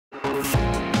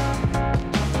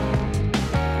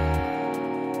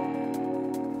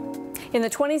In the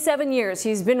 27 years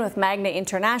he's been with Magna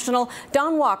International,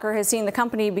 Don Walker has seen the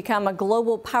company become a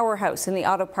global powerhouse in the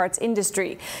auto parts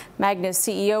industry. Magna's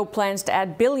CEO plans to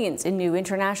add billions in new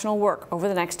international work over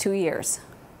the next 2 years.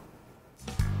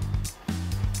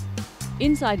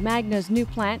 Inside Magna's new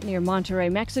plant near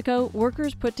Monterrey, Mexico,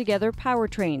 workers put together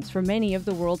powertrains for many of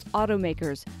the world's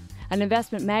automakers, an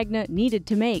investment Magna needed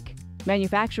to make.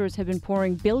 Manufacturers have been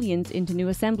pouring billions into new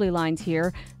assembly lines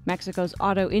here. Mexico's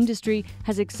auto industry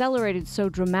has accelerated so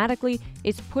dramatically,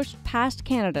 it's pushed past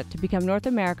Canada to become North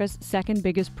America's second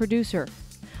biggest producer.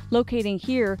 Locating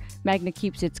here, Magna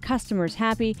keeps its customers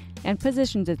happy and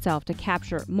positions itself to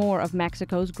capture more of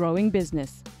Mexico's growing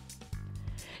business.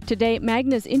 Today,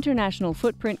 Magna's international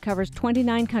footprint covers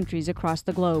 29 countries across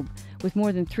the globe. With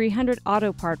more than 300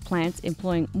 auto part plants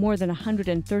employing more than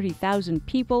 130,000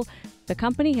 people, the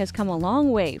company has come a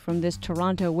long way from this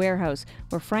Toronto warehouse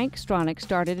where Frank Stronach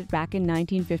started it back in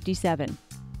 1957.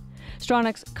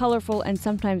 Stronach's colorful and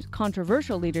sometimes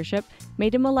controversial leadership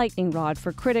made him a lightning rod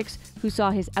for critics who saw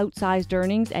his outsized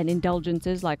earnings and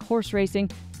indulgences like horse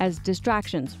racing as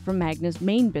distractions from Magna's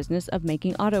main business of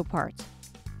making auto parts.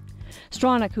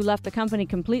 Stronach, who left the company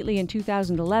completely in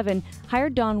 2011,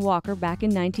 hired Don Walker back in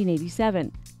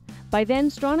 1987. By then,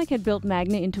 Stronach had built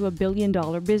Magna into a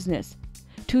billion-dollar business.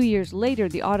 2 years later,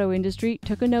 the auto industry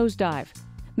took a nosedive.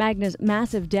 Magna's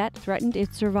massive debt threatened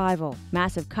its survival.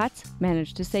 Massive cuts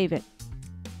managed to save it.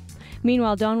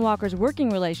 Meanwhile, Don Walker's working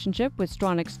relationship with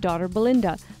Stronach's daughter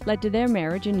Belinda led to their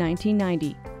marriage in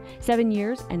 1990. 7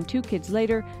 years and 2 kids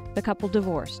later, the couple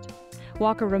divorced.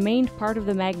 Walker remained part of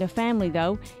the Magna family,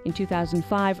 though. In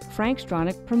 2005, Frank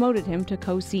Stronach promoted him to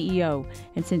co-CEO,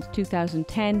 and since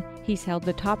 2010, he's held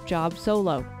the top job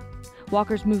solo.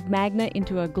 Walker's moved Magna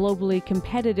into a globally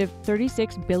competitive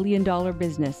 $36 billion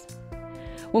business.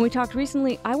 When we talked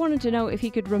recently, I wanted to know if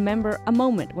he could remember a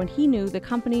moment when he knew the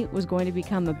company was going to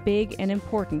become a big and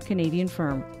important Canadian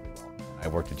firm. I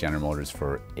worked at General Motors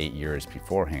for 8 years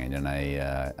beforehand, and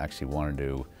I actually wanted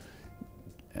to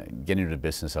get into the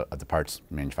business of the parts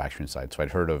manufacturing side. So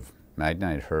I'd heard of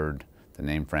Magna, I'd heard the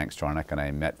name Frank Stronach, and I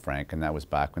met Frank, and that was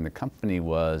back when the company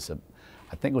was,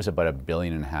 I think it was about $1.5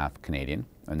 billion Canadian,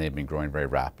 and they'd been growing very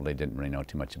rapidly, didn't really know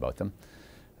too much about them.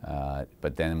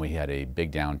 But then we had a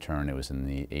big downturn. It was in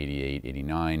the 88,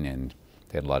 89, and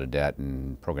they had a lot of debt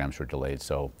and programs were delayed,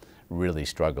 so really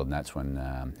struggled, and that's when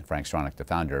Frank Stronach, the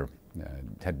founder,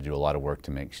 had to do a lot of work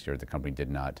to make sure the company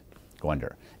did not go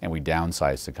under. And we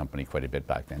downsized the company quite a bit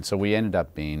back then. So we ended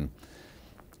up being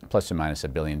plus or minus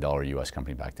 $1 billion US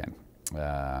company back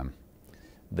then.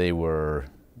 They were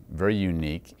very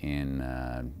unique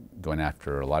in going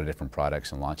after a lot of different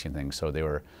products and launching things. So they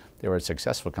were a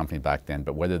successful company back then,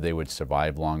 but whether they would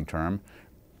survive long term,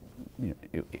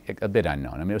 a bit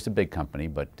unknown. I mean, it was a big company,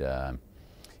 but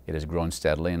it has grown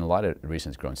steadily, and a lot of the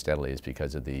reason it's grown steadily is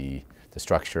because of the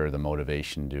structure, the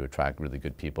motivation to attract really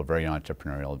good people, very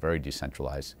entrepreneurial, very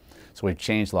decentralized. So we've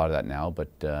changed a lot of that now, but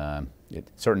it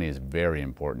certainly is very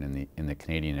important in the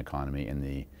Canadian economy, in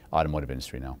the automotive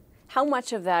industry now. How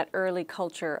much of that early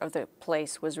culture of the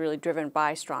place was really driven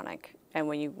by Stronach? And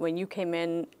when you came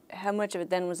in, how much of it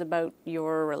then was about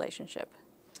your relationship?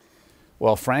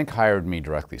 Well, Frank hired me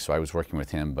directly, so I was working with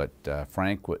him, but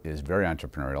Frank is very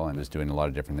entrepreneurial and was doing a lot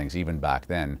of different things. Even back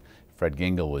then, Fred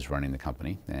Gingle was running the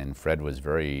company, and Fred was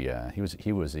very,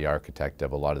 he was the architect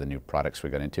of a lot of the new products we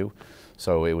got into.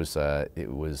 So it was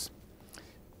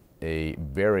a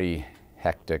very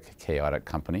hectic, chaotic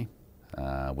company,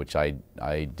 which I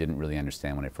didn't really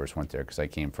understand when I first went there, because I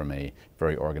came from a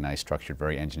very organized, structured,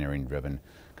 very engineering-driven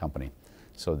company.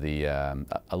 So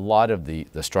a lot of the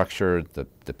structure,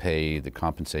 the pay, the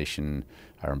compensation,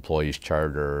 our employees'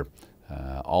 charter,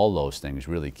 all those things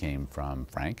really came from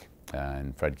Frank.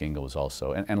 And Fred Gingle was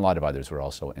also, and a lot of others were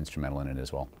also instrumental in it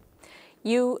as well.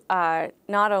 You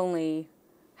not only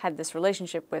had this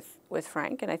relationship with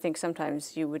Frank, and I think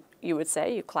sometimes you would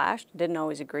say you clashed, didn't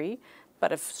always agree,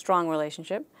 but a strong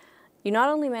relationship. You not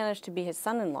only managed to be his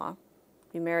son-in-law,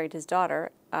 you married his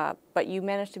daughter, but you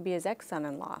managed to be his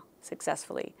ex-son-in-law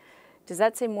successfully. Does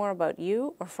that say more about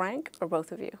you or Frank or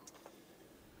both of you?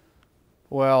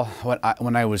 Well,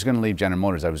 when I was going to leave General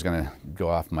Motors, I was going to go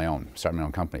off my own, start my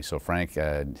own company. So Frank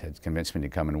had convinced me to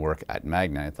come and work at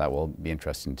Magna. I thought, well, it'd be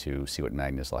interesting to see what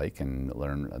Magna's like and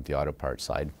learn the auto parts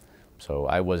side. So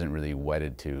I wasn't really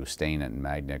wedded to staying at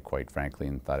Magna, quite frankly,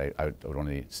 and thought I would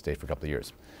only stay for a couple of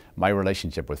years. My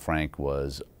relationship with Frank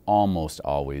was almost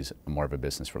always more of a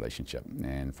business relationship.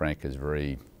 And Frank is a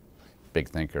very big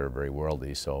thinker, very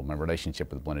worldly, so my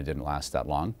relationship with Belinda didn't last that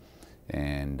long.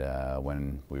 And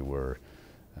when we were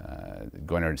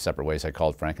going our separate ways. I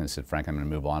called Frank and said, Frank, I'm going to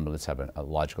move on, but let's have a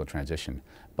logical transition.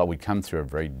 But we'd come through a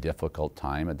very difficult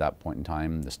time at that point in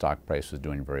time. The stock price was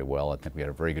doing very well. I think we had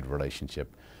a very good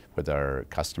relationship with our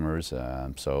customers.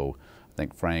 So I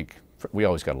think Frank, we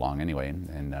always got along anyway,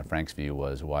 and Frank's view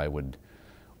was, why would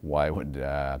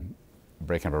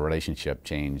breaking up a relationship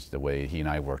change the way he and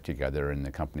I worked together, and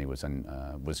the company was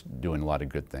doing a lot of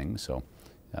good things. So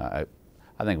I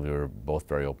think we were both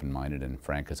very open-minded, and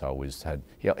Frank has always had,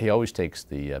 he always takes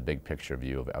the big picture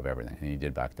view of everything, and he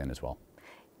did back then as well.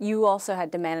 You also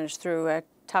had to manage through a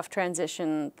tough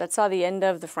transition that saw the end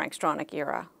of the Frank Stronach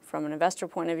era, from an investor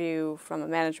point of view, from a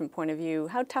management point of view.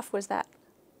 How tough was that?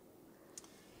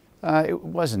 It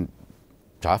wasn't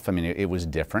tough. I mean, it was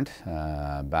different.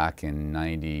 Back in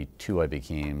 '92, I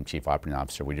became Chief Operating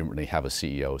Officer. We didn't really have a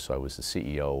CEO, so I was the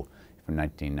CEO from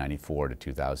 1994 to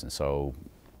 2000. So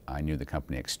I knew the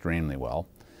company extremely well.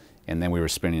 And then we were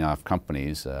spinning off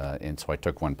companies, and so I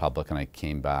took one public, and I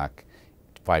came back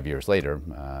 5 years later.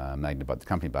 Magna bought the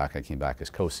company back. I came back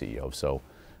as co-CEO. So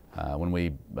when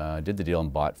we did the deal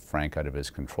and bought Frank out of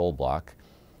his control block,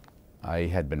 I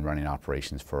had been running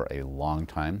operations for a long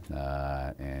time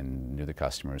and knew the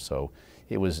customers. So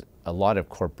it was a lot of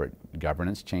corporate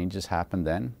governance changes happened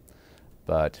then,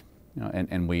 but you know,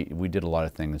 and we did a lot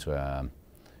of things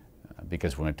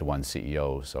because we went to one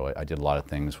CEO. So I did a lot of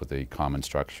things with the common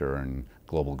structure and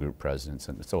global group presidents,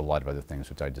 and so a lot of other things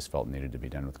which I just felt needed to be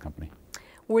done with the company.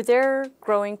 Were there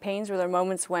growing pains? Were there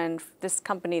moments when this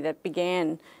company that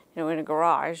began, in a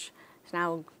garage is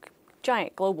now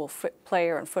giant global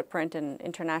player and footprint and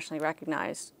internationally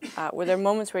recognized? Were there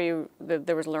moments where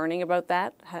there was learning about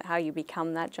that, how you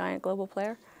become that giant global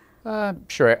player?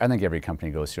 Sure. I think every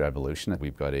company goes through evolution.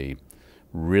 We've got a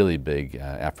really big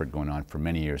effort going on for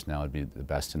many years now to be the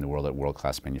best in the world at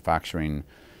world-class manufacturing,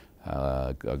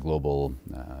 a global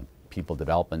people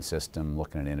development system,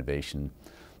 looking at innovation.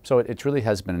 So it really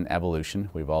has been an evolution.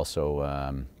 We've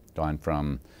also gone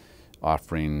from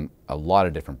offering a lot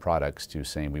of different products to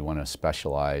saying we want to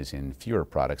specialize in fewer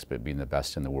products but being the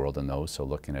best in the world in those. So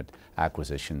looking at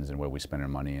acquisitions and where we spend our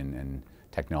money and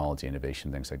technology,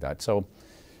 innovation, things like that. So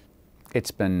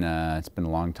it's been a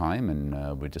long time,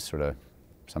 and we just sort of,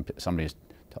 somebody's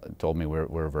told me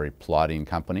we're a very plodding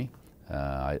company.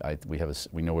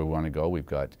 We know where we want to go. We've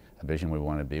got a vision where we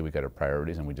want to be. We've got our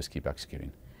priorities, and we just keep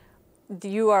executing.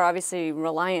 You are obviously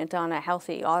reliant on a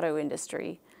healthy auto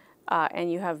industry.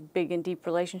 And you have big and deep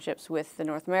relationships with the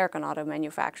North American auto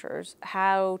manufacturers.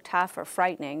 How tough or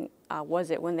frightening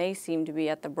was it when they seemed to be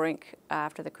at the brink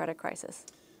after the credit crisis?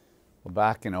 Well,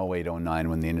 back in 08, 09,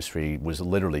 when the industry was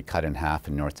literally cut in half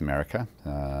in North America,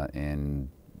 and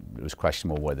it was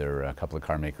questionable whether a couple of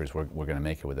car makers were going to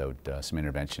make it without some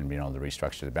intervention, being able to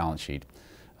restructure the balance sheet.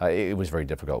 It was very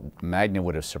difficult. Magna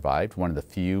would have survived, one of the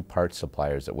few parts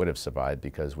suppliers that would have survived,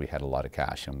 because we had a lot of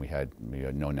cash and we had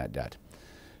no net debt.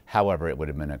 However, it would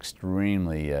have been an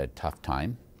extremely tough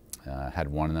time. Had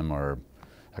one of them or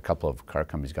a couple of car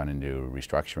companies gone into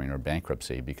restructuring or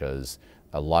bankruptcy, because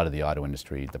a lot of the auto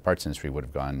industry, the parts industry, would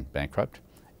have gone bankrupt,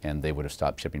 and they would have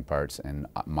stopped shipping parts. And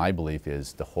my belief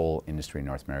is the whole industry in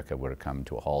North America would have come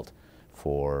to a halt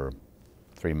for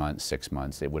 3 months, 6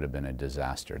 months. It would have been a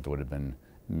disaster. There would have been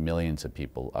millions of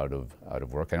people out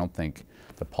of work. I don't think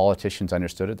the politicians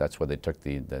understood it. That's why they took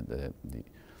the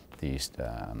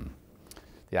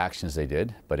actions they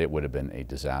did, but it would have been a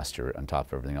disaster on top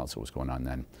of everything else that was going on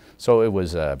then. So it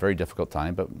was a very difficult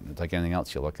time, but like anything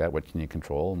else, you look at what can you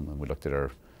control, and we looked at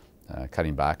our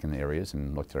cutting back in the areas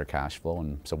and looked at our cash flow,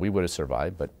 and so we would have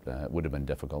survived, but it would have been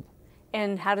difficult.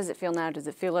 And how does it feel now? Does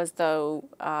it feel as though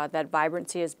that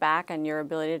vibrancy is back and your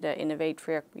ability to innovate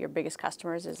for your biggest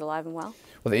customers is alive and well?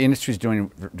 Well, the industry is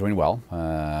doing well.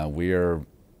 We are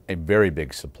a very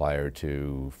big supplier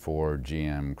to Ford,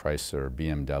 GM, Chrysler,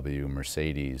 BMW,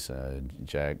 Mercedes,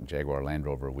 Jaguar, Land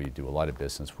Rover. We do a lot of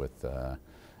business with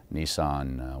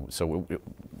Nissan. So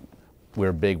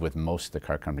we're big with most of the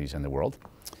car companies in the world.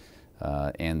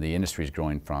 And the industry is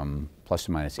growing from plus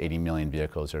or minus 80 million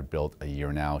vehicles are built a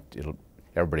year now.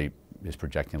 Everybody is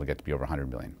projecting it'll get to be over 100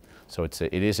 million. So it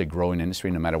is a growing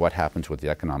industry no matter what happens with the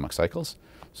economic cycles.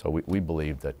 So we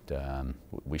believe that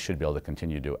we should be able to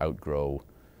continue to outgrow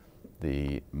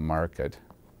the market.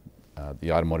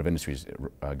 The automotive industry is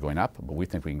going up, but we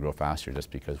think we can grow faster just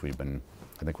because I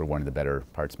think we're one of the better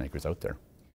parts makers out there.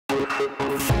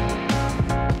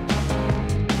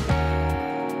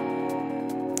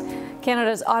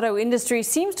 Canada's auto industry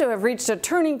seems to have reached a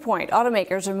turning point.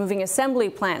 Automakers are moving assembly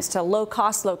plants to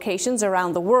low-cost locations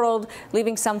around the world,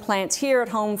 leaving some plants here at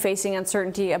home facing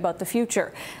uncertainty about the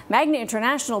future. Magna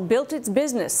International built its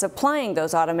business supplying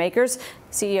those automakers.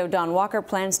 CEO Don Walker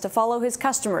plans to follow his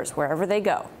customers wherever they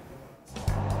go.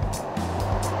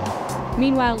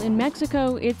 Meanwhile, in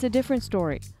Mexico, it's a different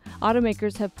story.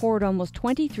 Automakers have poured almost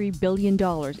 $23 billion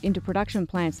into production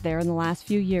plants there in the last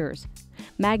few years.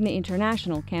 Magna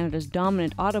International, Canada's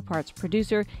dominant auto parts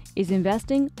producer, is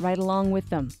investing right along with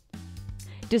them.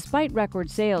 Despite record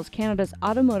sales, Canada's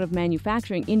automotive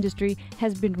manufacturing industry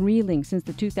has been reeling since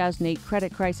the 2008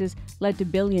 credit crisis led to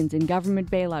billions in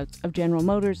government bailouts of General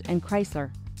Motors and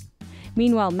Chrysler.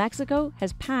 Meanwhile, Mexico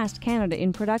has passed Canada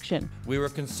in production. We were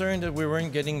concerned that we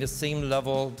weren't getting the same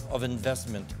level of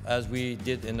investment as we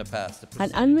did in the past.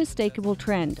 An unmistakable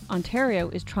trend Ontario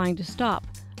is trying to stop,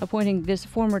 appointing this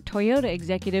former Toyota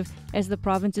executive as the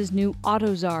province's new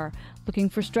auto czar, looking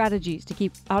for strategies to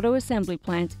keep auto assembly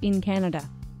plants in Canada.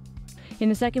 In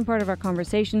the second part of our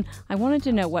conversation, I wanted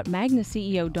to know what Magna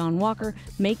CEO Don Walker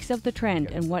makes of the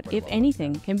trend and what, if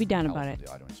anything, can be done about it.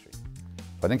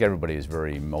 I think everybody is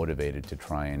very motivated to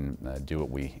try and do what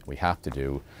we have to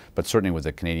do, but certainly with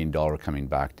the Canadian dollar coming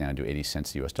back down to 80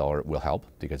 cents the US dollar, it will help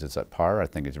because it's at par. I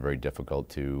think it's very difficult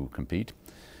to compete.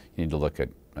 You need to look at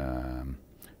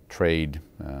trade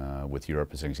with Europe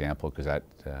as an example, because that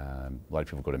a lot of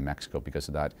people go to Mexico because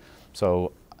of that.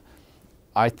 So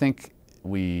I think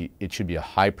it should be a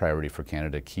high priority for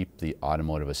Canada to keep the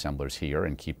automotive assemblers here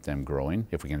and keep them growing.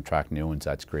 If we can attract new ones,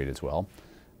 that's great as well.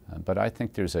 But I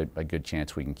think there's a good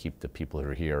chance we can keep the people who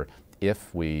are here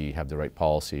if we have the right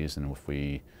policies and if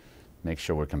we make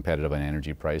sure we're competitive on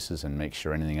energy prices and make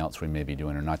sure anything else we may be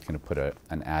doing are not going to put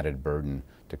an added burden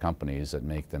to companies that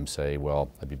make them say,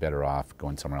 well, I'd be better off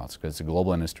going somewhere else. Because it's a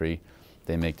global industry,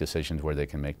 they make decisions where they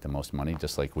can make the most money,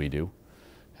 just like we do.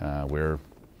 I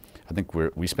think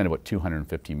we spent about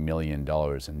 $250 million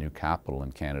in new capital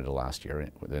in Canada last year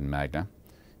within Magna.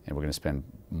 And we're going to spend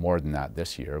more than that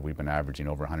this year. We've been averaging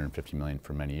over $150 million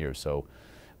for many years. So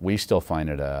we still find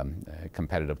it a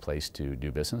competitive place to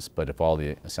do business. But if all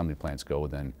the assembly plants go,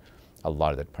 then a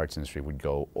lot of the parts industry would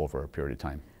go over a period of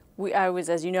time. I was,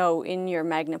 as you know, in your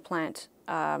Magna plant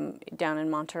down in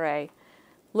Monterrey,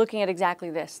 looking at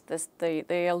exactly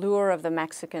the allure of the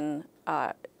Mexican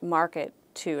market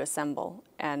to assemble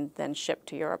and then ship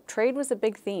to Europe. Trade was a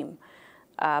big theme.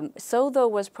 So, though,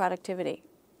 was productivity.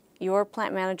 Your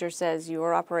plant manager says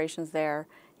your operations there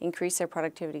increase their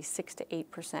productivity 6 to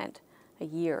 8% a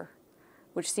year,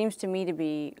 which seems to me to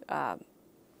be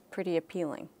pretty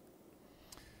appealing.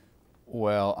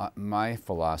 Well, my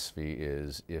philosophy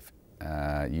is if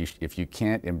you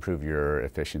can't improve your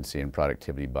efficiency and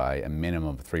productivity by a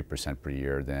minimum of 3% per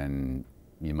year, then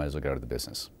you might as well go out of the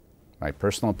business. My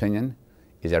personal opinion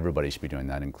is everybody should be doing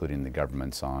that, including the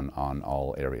governments on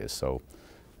all areas. So.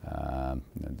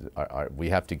 We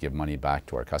have to give money back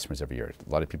to our customers every year.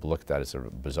 A lot of people look at that as a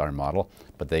bizarre model,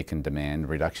 but they can demand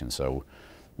reduction. So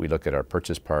we look at our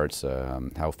purchase parts,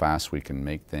 how fast we can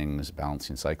make things,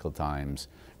 balancing cycle times,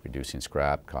 reducing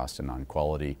scrap, cost and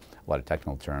non-quality, a lot of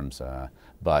technical terms,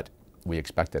 but we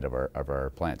expect it of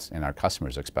our plants, and our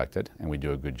customers expect it, and we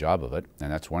do a good job of it,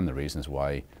 and that's one of the reasons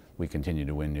why we continue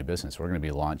to win new business. We're going to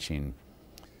be launching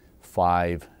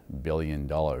 $5 billion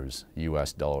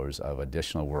US dollars of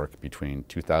additional work between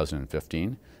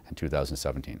 2015 and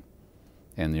 2017.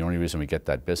 And the only reason we get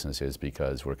that business is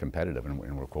because we're competitive and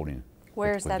we're quoting.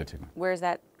 Where's that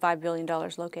 $5 billion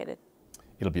located?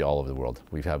 It'll be all over the world.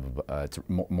 We have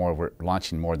we're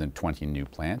launching more than 20 new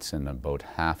plants, and about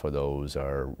half of those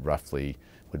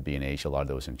would be in Asia, a lot of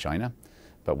those in China.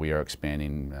 But we are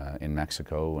expanding in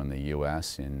Mexico, in the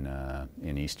US,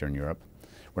 in Eastern Europe.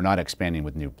 We're not expanding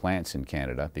with new plants in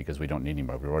Canada because we don't need any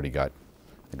more. We've already got,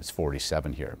 I think it's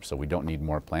 47 here, so we don't need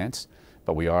more plants.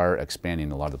 But we are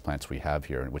expanding a lot of the plants we have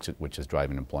here, which is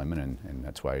driving employment, and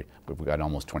that's why we've got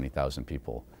almost 20,000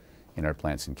 people in our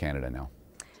plants in Canada now.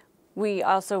 We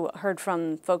also heard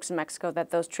from folks in Mexico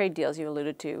that those trade deals you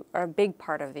alluded to are a big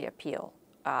part of the appeal.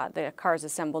 The cars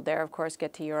assembled there, of course,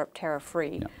 get to Europe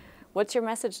tariff-free. Yeah. What's your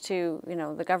message to,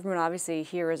 the government obviously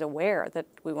here is aware that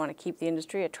we want to keep the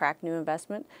industry, attract new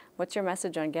investment. What's your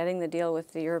message on getting the deal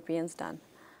with the Europeans done?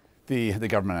 The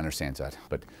government understands that,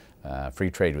 but free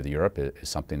trade with Europe is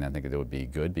something I think that would be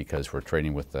good because we're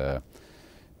trading with a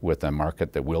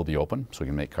market that will be open, so we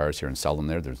can make cars here and sell them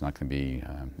there. There's not going to be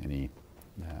any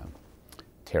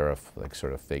tariff, like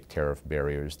sort of fake tariff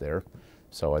barriers there.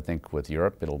 So I think with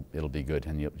Europe, it'll be good,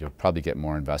 and you'll probably get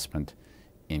more investment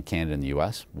in Canada and the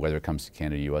U.S. Whether it comes to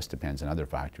Canada or U.S. depends on other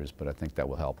factors, but I think that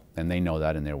will help. And they know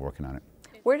that, and they're working on it.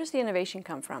 Where does the innovation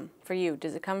come from for you?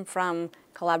 Does it come from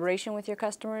collaboration with your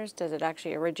customers? Does it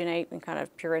actually originate in kind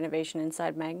of pure innovation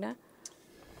inside Magna?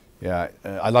 Yeah,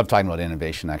 I love talking about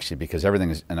innovation actually because everything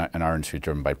is in our industry is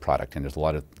driven by product, and there's a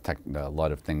lot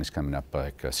of things coming up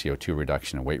like CO2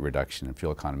 reduction and weight reduction and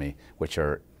fuel economy, which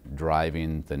are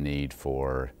driving the need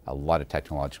for a lot of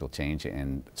technological change,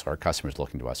 and so our customers are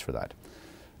looking to us for that.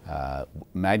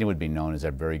 Magna would be known as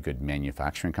a very good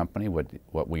manufacturing company.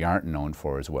 What we aren't known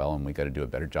for as well, and we got to do a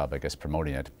better job, I guess,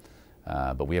 promoting it.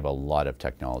 But we have a lot of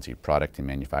technology, product and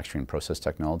manufacturing process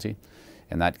technology.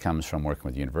 And that comes from working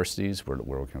with universities. We're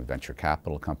working with venture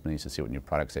capital companies to see what new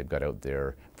products they've got out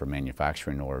there for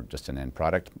manufacturing or just an end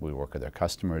product. We work with their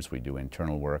customers. We do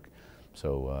internal work.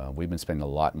 So we've been spending a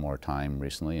lot more time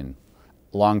recently. And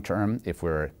long term, if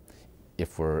we're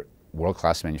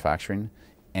world-class manufacturing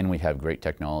and we have great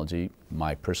technology,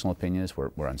 my personal opinion is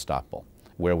we're unstoppable.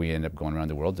 Where we end up going around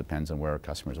the world depends on where our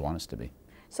customers want us to be.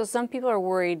 So some people are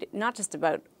worried not just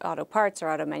about auto parts or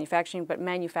auto manufacturing, but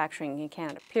manufacturing in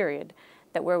Canada, period,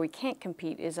 that where we can't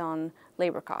compete is on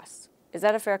labor costs. Is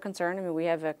that a fair concern? I mean, we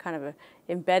have a kind of an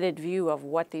embedded view of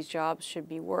what these jobs should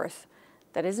be worth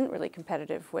that isn't really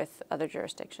competitive with other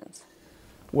jurisdictions.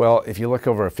 Well, if you look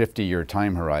over a 50-year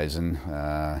time horizon,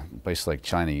 places like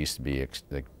China used to be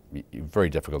very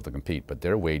difficult to compete, but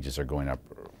their wages are going up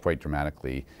quite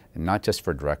dramatically, and not just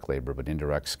for direct labor, but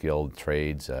indirect skilled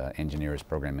trades, engineers,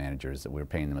 program managers, that we're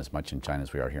paying them as much in China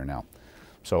as we are here now.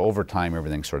 So over time,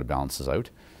 everything sort of balances out.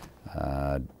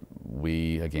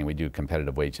 We do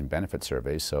competitive wage and benefit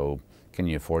surveys, so can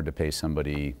you afford to pay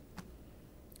somebody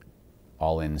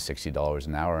all in $60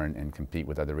 an hour and compete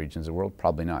with other regions of the world?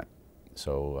 Probably not.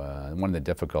 So one of the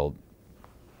difficult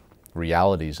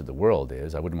realities of the world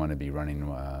is I wouldn't want to be running,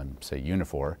 say,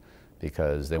 Unifor,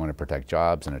 because they want to protect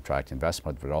jobs and attract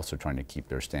investment, but also trying to keep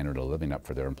their standard of living up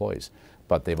for their employees.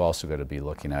 But they've also got to be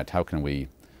looking at how can we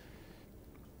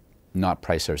not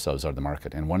price ourselves out of the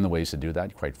market. And one of the ways to do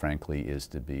that, quite frankly, is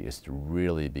to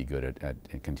really be good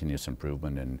at continuous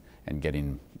improvement and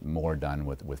getting more done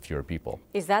with fewer people.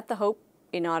 Is that the hope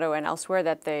in auto and elsewhere,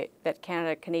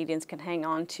 that Canadians can hang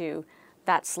on to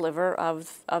that sliver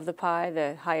of the pie,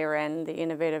 the higher end, the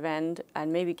innovative end,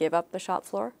 and maybe give up the shop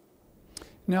floor?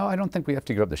 No, I don't think we have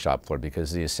to give up the shop floor,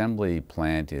 because the assembly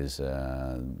plant is,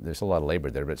 there's a lot of labor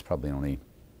there, but it's probably only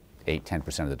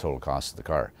 8–10% of the total cost of the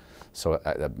car. So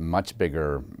a much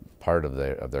bigger part of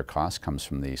their cost comes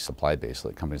from the supply base,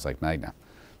 like companies like Magna.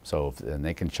 So and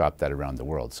they can shop that around the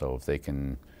world. So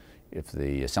if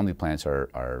the assembly plants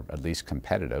are at least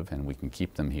competitive, and we can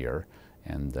keep them here,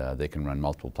 and they can run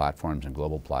multiple platforms and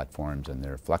global platforms, and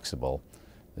they're flexible,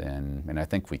 and I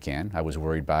think we can. I was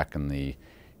worried back in the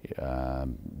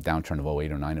downturn of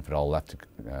 08–09, if it all left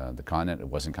the continent, it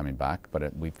wasn't coming back,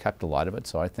 but we've kept a lot of it,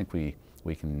 so I think we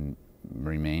can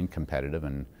remain competitive,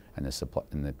 and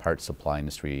the parts supply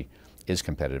industry is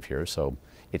competitive here. So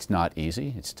it's not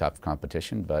easy, it's tough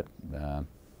competition, but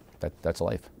that's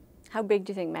life. How big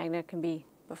do you think Magna can be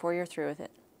before you're through with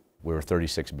it? We were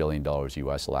 $36 billion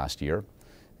US last year,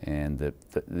 and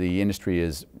the industry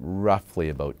is roughly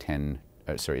about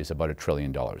 $1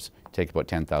 trillion. Take about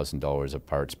 $10,000 of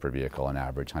parts per vehicle on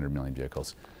average, 100 million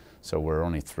vehicles. So we're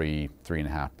only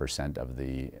 3.5%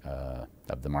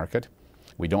 of the market.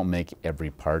 We don't make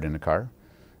every part in a car,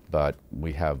 but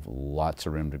we have lots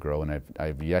of room to grow, and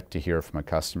I've yet to hear from a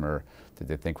customer that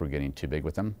they think we're getting too big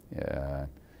with them.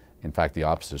 In fact, the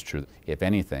opposite is true. If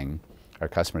anything, our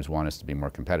customers want us to be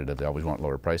more competitive. They always want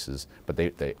lower prices, but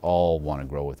they all want to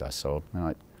grow with us. So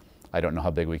I don't know how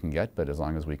big we can get, but as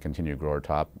long as we continue to grow our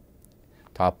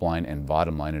top line and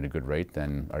bottom line at a good rate,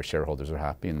 then our shareholders are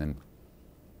happy, and then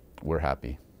we're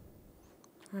happy.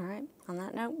 All right. On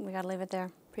that note, we got to leave it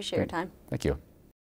there. Appreciate your time. Thank you.